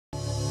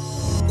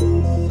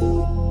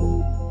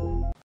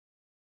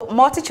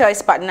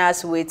MultiChoice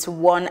partners with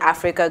One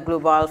Africa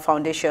Global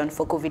Foundation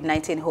for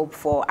COVID-19 Hope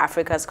for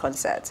Africa's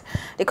concert.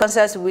 The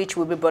concert, which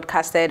will be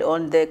broadcasted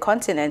on the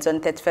continent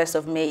on 31st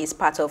of May, is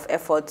part of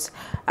efforts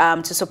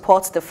to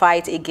support the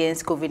fight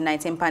against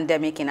COVID-19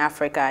 pandemic in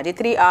Africa. The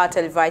 3-hour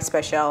televised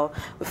special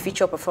will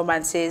feature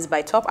performances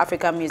by top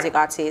African music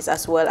artists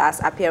as well as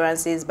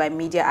appearances by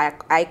media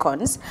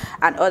icons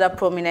and other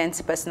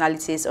prominent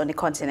personalities on the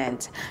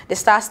continent. The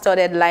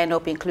star-studded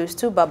lineup includes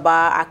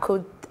Baba,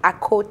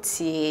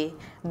 Akothee,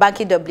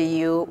 Banky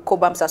W,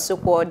 Cobham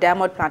Sasukwo,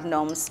 Diamond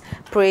Platnumz,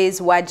 Praiz,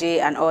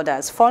 and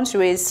others. Funds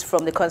raised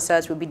from the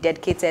concert will be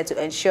dedicated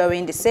to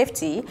ensuring the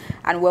safety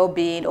and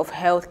well-being of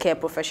healthcare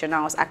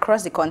professionals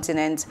across the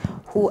continent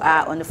who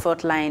are on the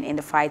front line in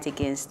the fight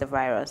against the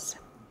virus.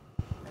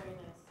 Very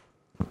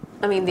nice.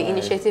 I mean, the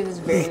initiative is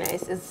very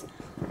nice.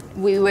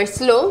 We were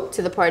slow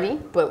to the party,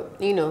 but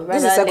you know,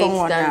 rather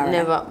late than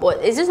never.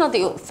 But it's just not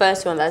the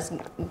first one that's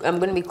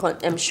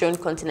shown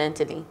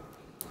continentally.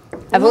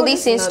 I've only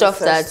seen stuff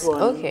that's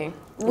okay.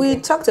 We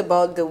talked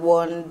about the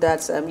one that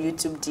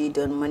YouTube did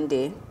on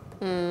Monday.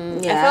 Yeah, I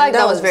feel like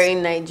that was very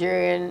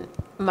Nigerian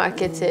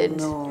marketed.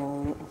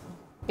 No,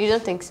 you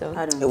don't think so?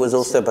 I don't. It was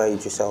also by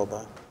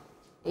Giselba.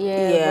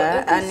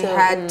 Yeah, and it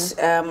had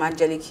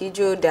Angelique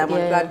Kidjo,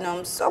 Diamond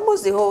Platnumz,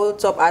 almost the whole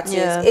top artists,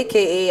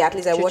 aka at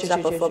least I watched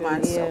that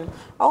performance. So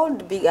all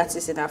the big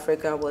artists in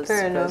Africa was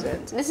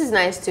present. This is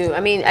nice too.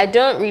 I mean, I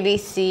don't really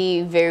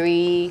see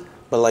very.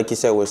 But like you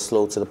said, we're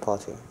slow to the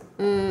party.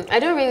 I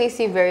don't really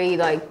see very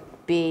like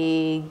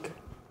big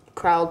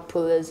crowd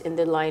pullers in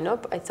the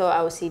lineup. I thought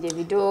I would see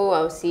Davido,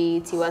 I would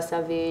see Tiwa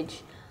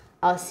Savage,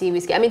 I'll see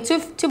Whiskey. I mean,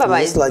 two Baba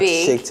is like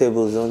big. Shake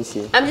tables, don't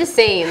you? I'm just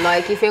saying,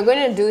 like, if you're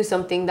going to do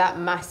something that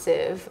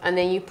massive and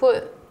then you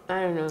put,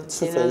 I don't know,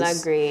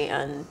 Lagre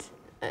and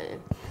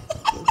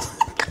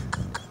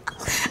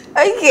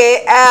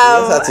okay.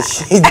 That's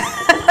a shade.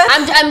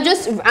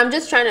 I'm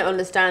just trying to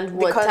understand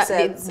what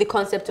the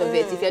concept of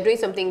it. If you're doing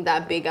something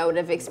that big, I would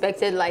have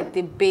expected like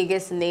the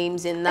biggest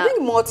names in that. I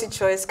think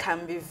MultiChoice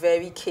can be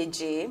very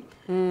cagey,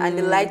 and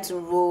they like to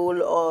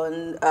roll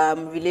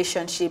on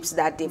relationships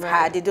that they've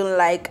had. They don't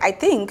like. I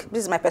think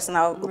this is my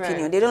personal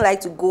opinion. They don't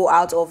like to go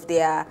out of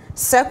their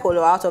circle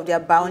or out of their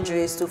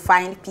boundaries to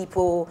find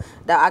people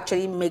that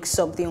actually make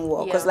something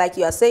work. Because, like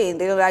you are saying,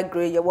 they don't like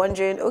great. You're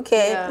wondering,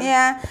 okay,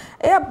 yeah,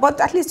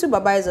 but at least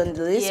Baba is on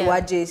the list.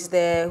 Waje is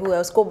there. Who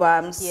else?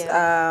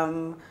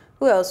 Cobhams.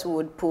 Who else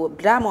would pull?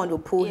 Diamond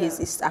would pull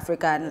his East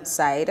African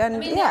side, and I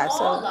mean,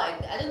 so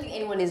like, I don't think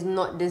anyone is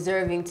not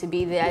deserving to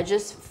be there. I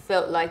just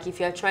felt like if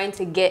you're trying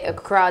to get a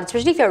crowd,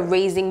 especially if you're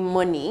raising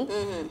money,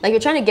 like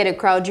you're trying to get a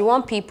crowd, you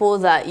want people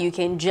that you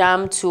can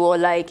jam to or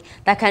like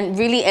that can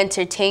really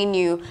entertain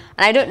you.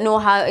 And I don't know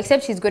how,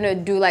 except she's gonna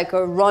do like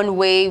a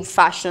runway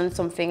fashion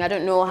something. I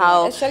don't know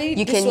how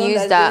you can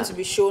use that. Going to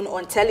be shown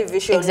on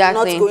television,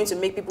 not going to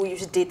make people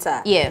use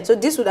data. So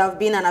this would have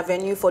been an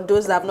avenue for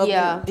those that have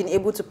not been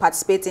able to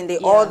participate in the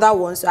other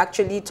ones to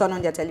actually turn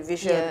on their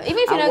television. Even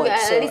if you're not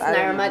at least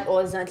Naramat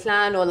or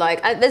Zantlan or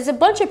like, there's a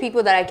bunch of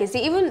people that I can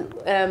see. Even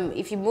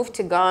if you move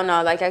to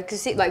Ghana, like I could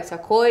see like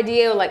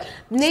Sarkodie or like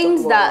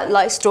names that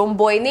like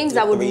Stonebwoy, names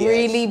that would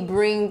really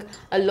bring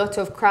a lot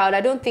of crowd.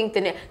 I don't think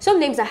some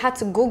names I had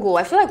to Google.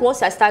 I feel like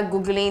once I start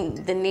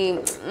Googling the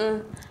name,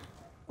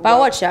 but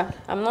watch,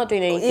 I'm not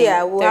doing anything.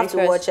 Yeah, we'll have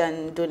to watch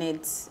and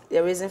donate.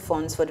 They're raising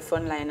funds for the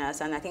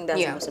frontliners, and I think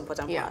that's the most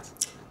important part.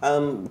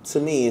 To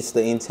me, it's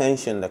the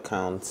intention that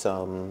counts.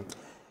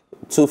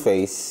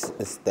 Two-Face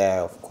is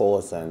there, of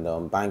course, and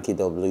Banky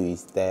W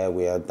is there.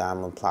 We are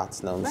Diamond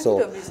Platinum. Banky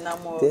W is now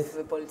more of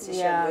a politician.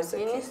 Yeah,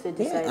 he needs to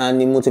decide. And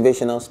the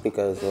motivational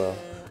speaker as well.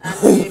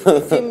 And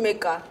the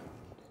filmmaker.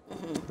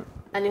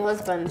 And the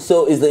husband.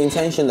 So it's the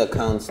intention that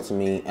counts to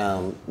me.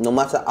 No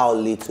matter how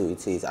little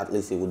it is, at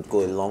least it would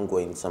go a long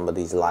way in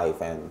somebody's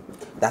life, and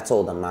that's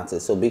all that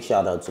matters. So big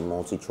shout out to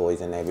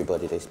MultiChoice and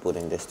everybody that's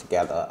putting this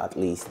together. At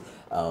least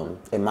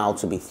a mouth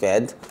to be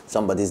fed,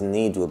 somebody's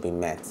need will be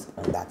met,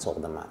 and that's all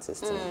that matters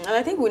to me. And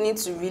I think we need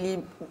to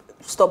really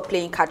stop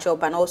playing catch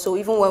up, and also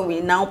even when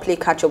we now play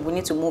catch up, we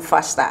need to move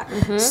faster.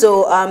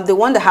 So the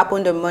one that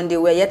happened on Monday,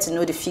 we're yet to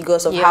know the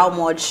figures of how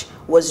much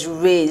was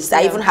raised.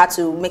 I even had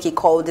to make a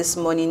call this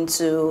morning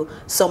to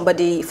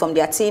somebody from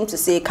their team to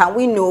say, can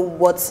we know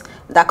what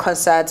that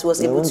concert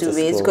was able to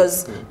raise?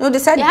 Because they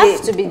said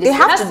they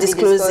have to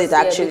disclose it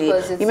actually.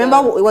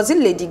 Remember, was it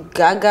Lady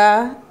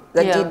Gaga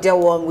that did their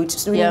one, which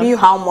we knew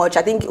how much,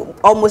 I think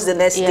almost the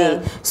next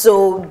day.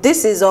 So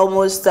this is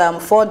almost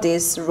 4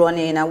 days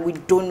running and we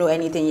don't know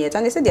anything yet.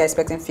 And they said they're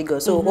expecting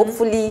figures. So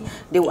hopefully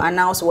they will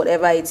announce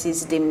whatever it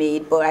is they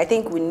made. But I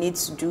think we need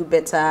to do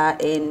better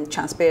in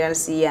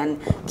transparency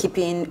and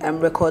keeping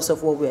records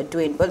of what we're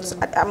doing. But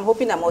I'm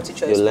hoping that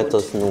MultiChoice let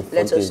us know.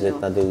 Let us know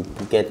that they will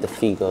get the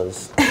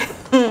figures.